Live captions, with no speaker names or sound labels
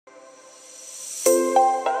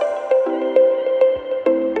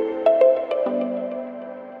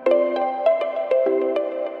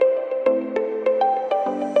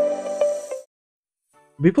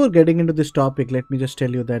Before getting into this topic, let me just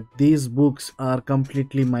tell you that these books are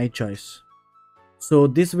completely my choice. So,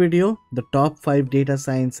 this video, the top 5 data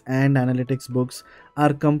science and analytics books,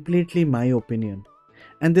 are completely my opinion.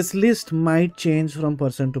 And this list might change from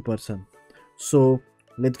person to person. So,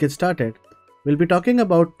 let's get started. We'll be talking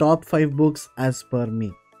about top 5 books as per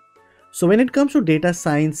me. So when it comes to data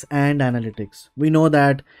science and analytics, we know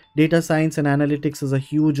that data science and analytics is a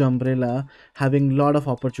huge umbrella having a lot of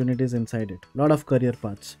opportunities inside it, a lot of career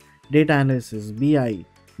paths. Data analysis, BI,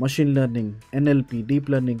 machine learning, NLP, deep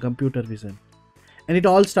learning, computer vision. And it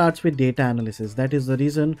all starts with data analysis. That is the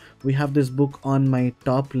reason we have this book on my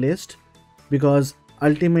top list, because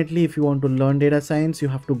ultimately if you want to learn data science, you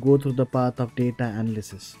have to go through the path of data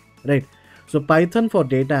analysis, right? So Python for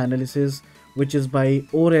data analysis, which is by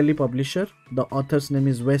O'Reilly publisher. The author's name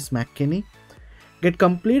is Wes McKinney. Get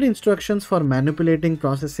complete instructions for manipulating,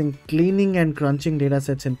 processing, cleaning and crunching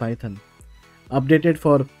datasets in Python. Updated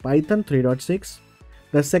for Python 3.6.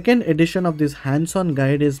 The second edition of this hands-on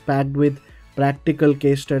guide is packed with practical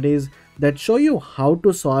case studies that show you how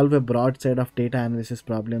to solve a broad set of data analysis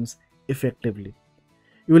problems effectively.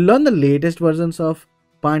 You will learn the latest versions of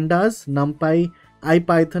Pandas, NumPy,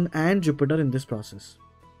 IPython and Jupyter in this process.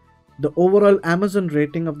 The overall Amazon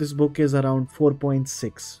rating of this book is around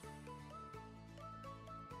 4.6.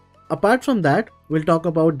 Apart from that, we'll talk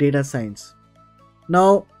about data science.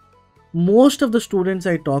 Now, most of the students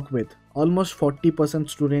I talk with, almost 40%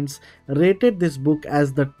 students, rated this book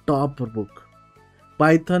as the top book.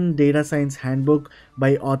 Python Data Science Handbook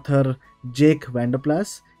by author Jake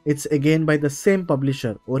Vanderplas. It's again by the same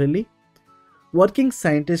publisher, O'Reilly. Working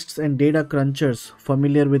scientists and data crunchers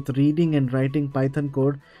familiar with reading and writing Python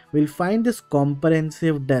code will find this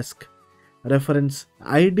comprehensive desk reference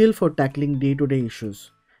ideal for tackling day-to-day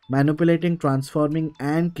issues, manipulating, transforming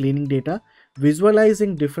and cleaning data,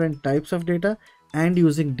 visualizing different types of data, and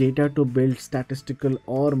using data to build statistical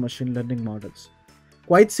or machine learning models.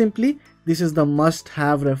 Quite simply, this is the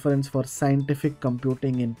must-have reference for scientific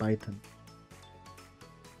computing in Python.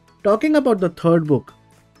 Talking about the third book,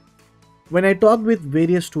 when I talked with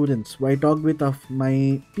various students, I talked with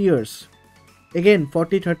my peers, again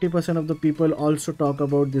 40-30% of the people also talk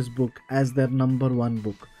about this book as their number one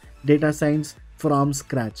book, Data Science from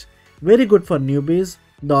Scratch. Very good for newbies.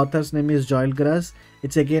 The author's name is Joel Grass.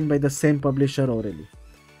 It's again by the same publisher, O'Reilly.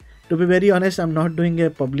 To be very honest, I'm not doing a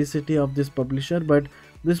publicity of this publisher, but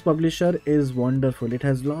this publisher is wonderful. It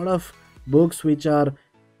has a lot of books which are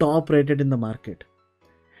top rated in the market.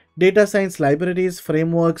 Data science libraries,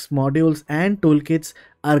 frameworks, modules and toolkits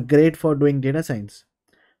are great for doing data science,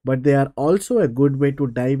 but they are also a good way to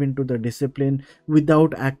dive into the discipline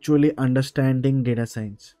without actually understanding data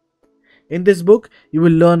science. In this book, you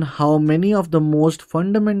will learn how many of the most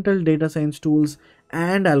fundamental data science tools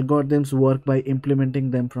and algorithms work by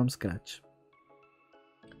implementing them from scratch.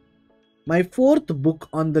 My fourth book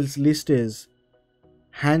on this list is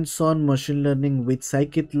Hands-on Machine Learning with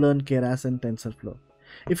Scikit-learn, Keras and TensorFlow.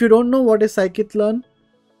 If you don't know what is scikit-learn,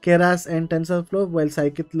 Keras and TensorFlow, well,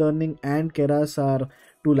 scikit-learning and Keras are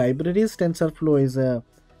two libraries. TensorFlow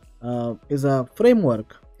is a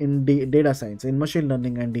framework in data science, in machine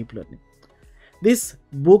learning and deep learning. This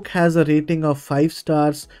book has a rating of 5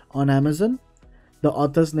 stars on Amazon. The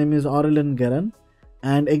author's name is Aurélien Guérin,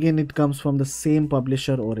 and again it comes from the same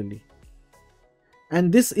publisher, O'Reilly.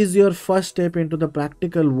 And this is your first step into the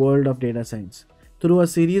practical world of data science. Through a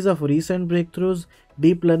series of recent breakthroughs,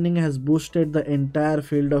 deep learning has boosted the entire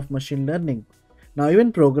field of machine learning. Now,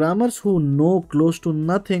 even programmers who know close to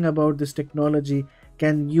nothing about this technology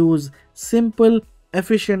can use simple,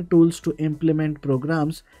 efficient tools to implement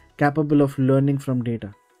programs capable of learning from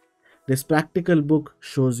data. This practical book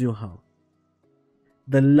shows you how.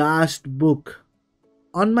 The last book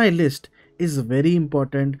on my list is very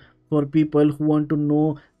important for people who want to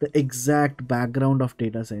know the exact background of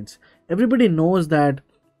data science. Everybody knows that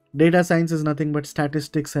data science is nothing but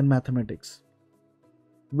statistics and mathematics.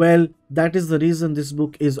 Well, that is the reason this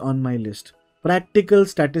book is on my list. Practical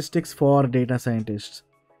Statistics for Data Scientists.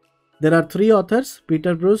 There are 3 authors,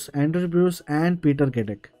 Peter Bruce, Andrew Bruce and Peter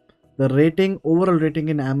Gedek. The overall rating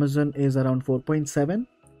in Amazon is around 4.7.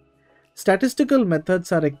 Statistical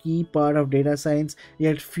methods are a key part of data science,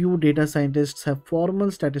 yet few data scientists have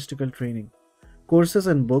formal statistical training. Courses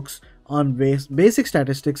and books on basic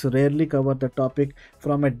statistics rarely cover the topic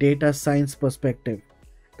from a data science perspective.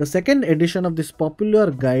 The second edition of this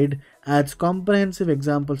popular guide adds comprehensive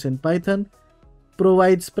examples in Python,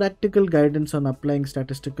 provides practical guidance on applying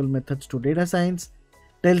statistical methods to data science,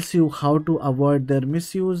 tells you how to avoid their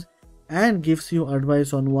misuse, and gives you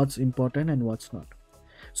advice on what's important and what's not.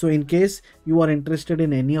 So in case you are interested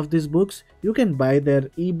in any of these books, you can buy their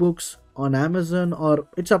ebooks on Amazon, or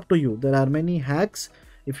it's up to you. There are many hacks.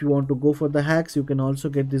 If you want to go for the hacks, you can also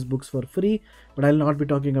get these books for free, but I'll not be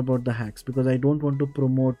talking about the hacks because I don't want to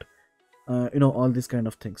promote all these kind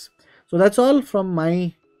of things. So that's all from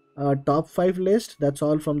my top 5 list. That's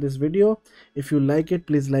all from this video. If you like it,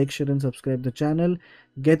 please like, share and subscribe the channel.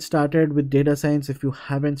 Get started with data science if you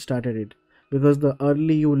haven't started it, because the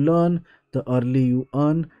early you learn, the early you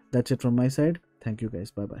earn. That's it from my side. Thank you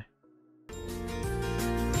guys. Bye bye.